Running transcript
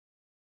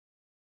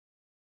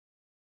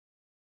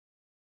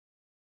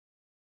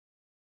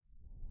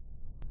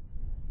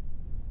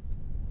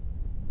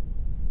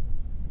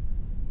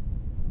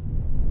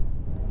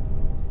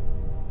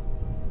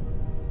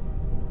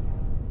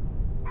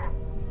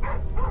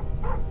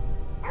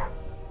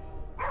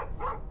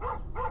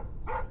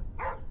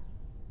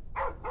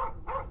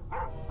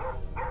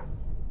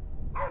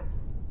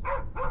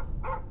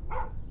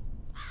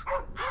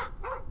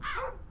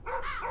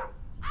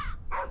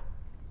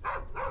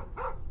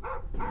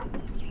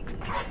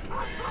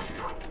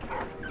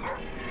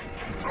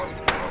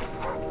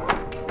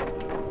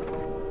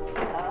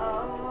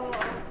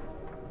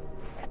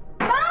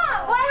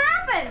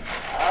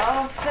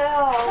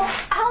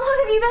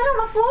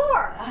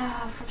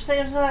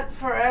seems like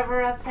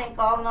forever, I think,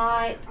 all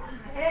night.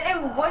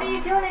 And what are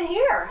you doing in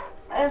here?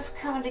 I was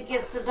coming to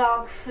get the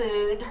dog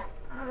food.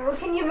 Well,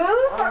 can you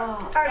move? Are you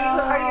hurt?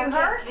 I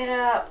can't get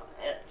up.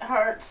 It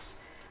hurts.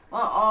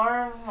 My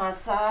arm, my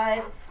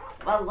side,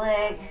 my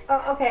leg.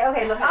 Oh,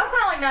 okay, look, I'm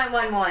calling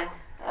 911.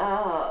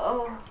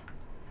 Oh,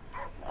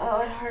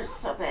 it hurts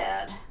so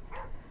bad.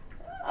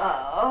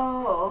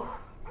 Oh.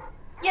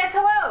 Yes,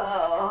 hello.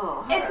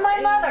 Oh, it's my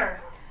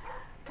mother.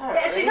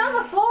 Yeah, she's on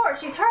the floor.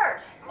 She's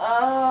hurt.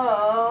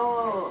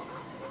 Oh.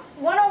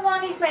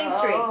 101 East Main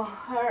Street. Oh,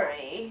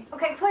 hurry.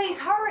 Okay, please,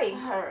 hurry.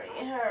 Hurry,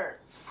 it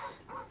hurts.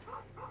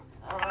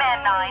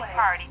 Command 9,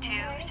 priority 2,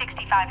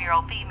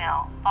 65-year-old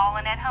female,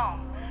 fallen at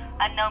home.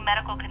 Unknown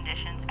medical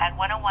conditions at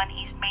 101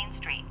 East Main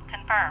Street.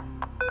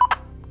 Confirm.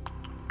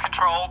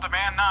 Control,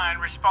 demand 9,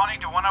 responding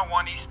to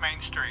 101 East Main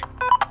Street.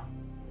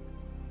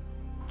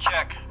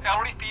 Check.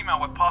 Elderly female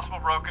with possible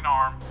broken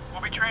arm.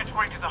 Will be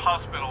transported to the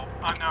hospital.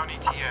 Unknown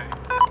ETA.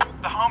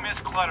 The home is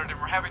cluttered and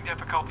we're having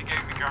difficulty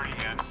getting the gurney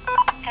in.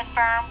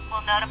 Confirm.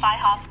 We'll notify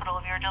hospital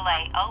of your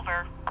delay.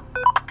 Over.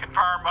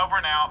 Confirm. Over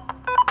and out.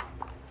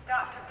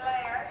 Dr.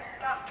 Blair,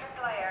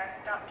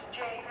 Dr.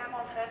 J.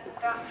 Hamilton,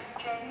 Dr.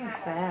 J. Hamilton. That's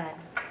bad.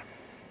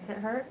 Does it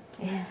hurt?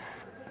 Yeah.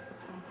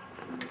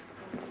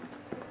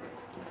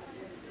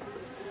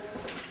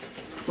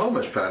 Well,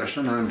 Miss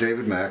Patterson, I'm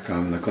David Mack.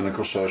 I'm the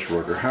clinical social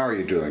worker. How are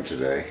you doing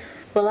today?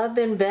 Well, I've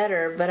been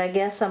better, but I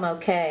guess I'm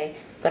okay.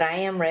 But I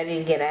am ready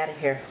to get out of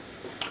here.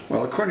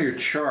 Well, according to your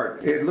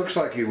chart, it looks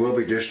like you will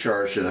be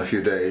discharged in a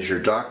few days. Your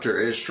doctor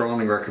is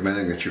strongly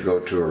recommending that you go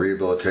to a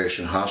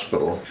rehabilitation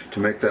hospital to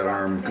make that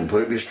arm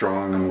completely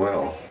strong and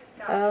well.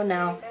 Oh,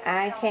 no.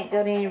 I can't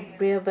go to any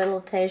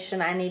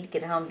rehabilitation. I need to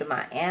get home to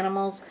my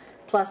animals.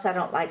 Plus, I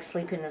don't like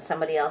sleeping in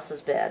somebody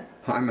else's bed.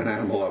 I'm an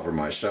animal lover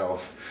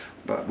myself,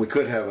 but we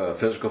could have a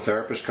physical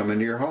therapist come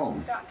into your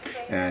home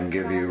and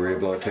give you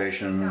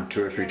rehabilitation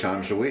 2 or 3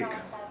 times a week.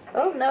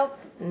 Oh, nope.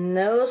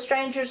 No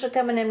strangers are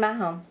coming in my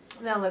home.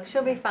 No, look,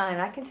 she'll be fine.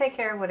 I can take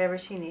care of whatever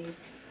she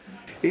needs.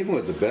 Even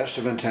with the best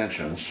of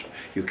intentions,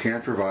 you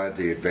can't provide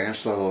the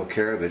advanced level of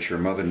care that your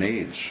mother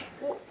needs.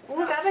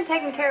 Look, I've been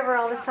taking care of her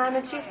all this time,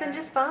 and she's been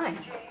just fine.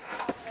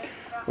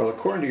 Well,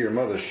 according to your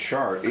mother's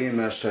chart,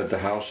 EMS said the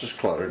house is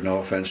cluttered, no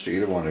offense to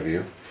either one of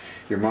you.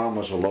 Your mom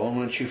was alone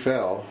when she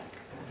fell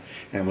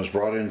and was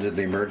brought into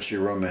the emergency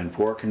room in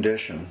poor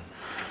condition.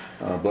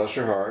 Bless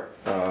her heart,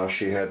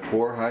 she had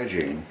poor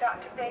hygiene.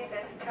 Dr. Davis,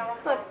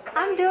 Look,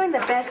 I'm doing the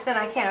best that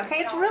I can, okay?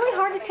 It's really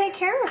hard to take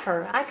care of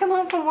her. I come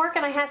home from work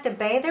and I have to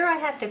bathe her, I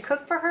have to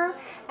cook for her,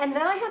 and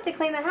then I have to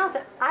clean the house.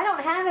 I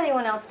don't have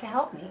anyone else to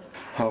help me.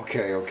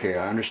 Okay,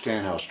 I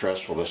understand how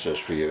stressful this is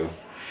for you.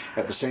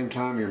 At the same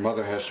time, your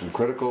mother has some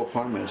critical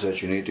appointments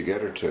that you need to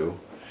get her to.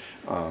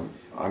 I'm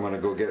going to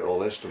go get a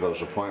list of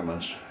those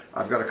appointments.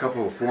 I've got a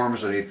couple of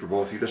forms I need for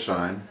both of you to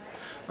sign.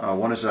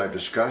 One is that I've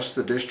discussed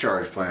the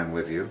discharge plan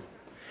with you,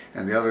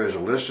 and the other is a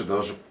list of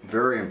those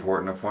very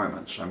important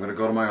appointments. I'm going to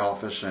go to my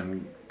office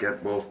and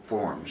get both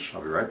forms.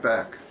 I'll be right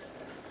back.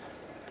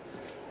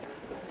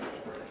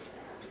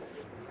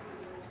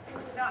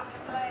 Dr.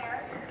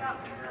 Blair,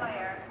 Dr.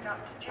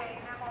 J.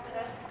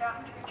 Hamilton,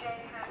 Dr. J.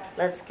 Hamilton.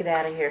 Let's get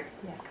out of here.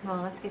 Yeah, come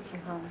on, let's get you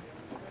home.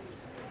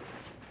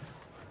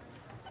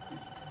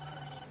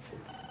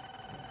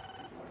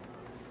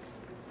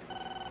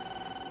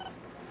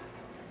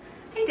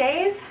 Hey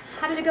Dave,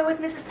 how did it go with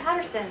Mrs.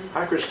 Patterson?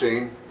 Hi,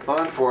 Christine.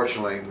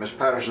 Unfortunately, Miss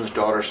Patterson's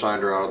daughter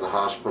signed her out of the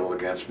hospital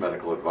against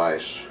medical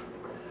advice.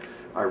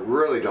 I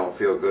really don't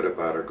feel good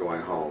about her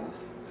going home.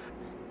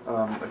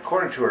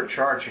 According to her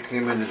chart, she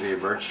came into the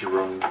emergency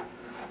room,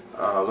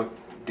 looked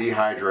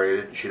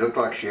dehydrated. She looked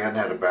like she hadn't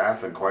had a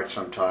bath in quite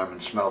some time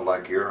and smelled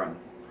like urine.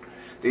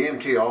 The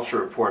EMT also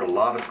reported a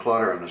lot of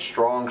clutter and a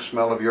strong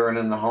smell of urine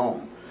in the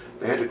home.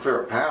 They had to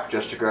clear a path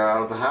just to get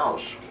out of the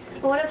house.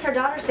 Well, what does her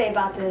daughter say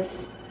about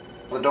this?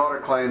 The daughter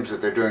claims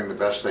that they're doing the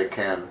best they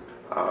can.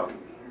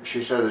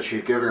 She said that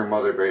she's giving her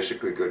mother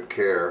basically good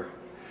care,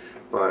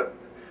 but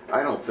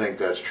I don't think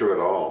that's true at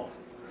all.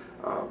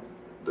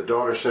 The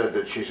daughter said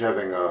that she's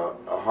having a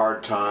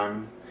hard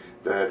time,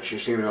 that she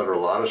seems under a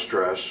lot of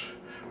stress.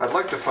 I'd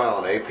like to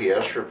file an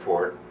APS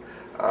report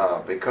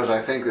because I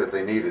think that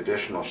they need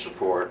additional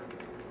support,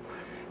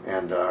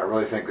 and I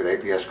really think that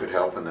APS could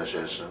help in this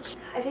instance.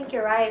 I think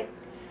you're right.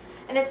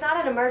 And it's not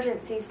an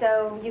emergency,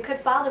 so you could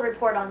file the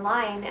report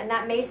online, and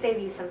that may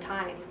save you some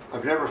time.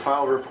 I've never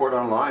filed a report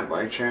online.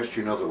 By any chance, do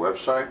you know the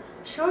website?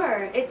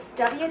 Sure, it's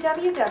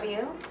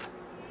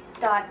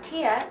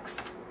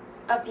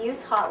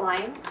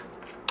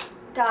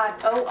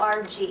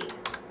www.txabusehotline.org.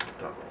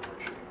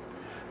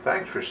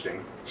 Thanks,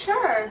 Christine.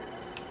 Sure.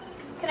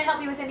 Can I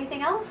help you with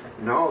anything else?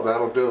 No,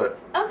 that'll do it.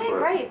 Okay,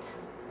 great.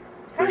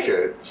 Appreciate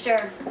it.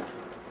 Sure.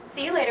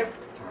 See you later.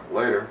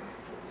 Later.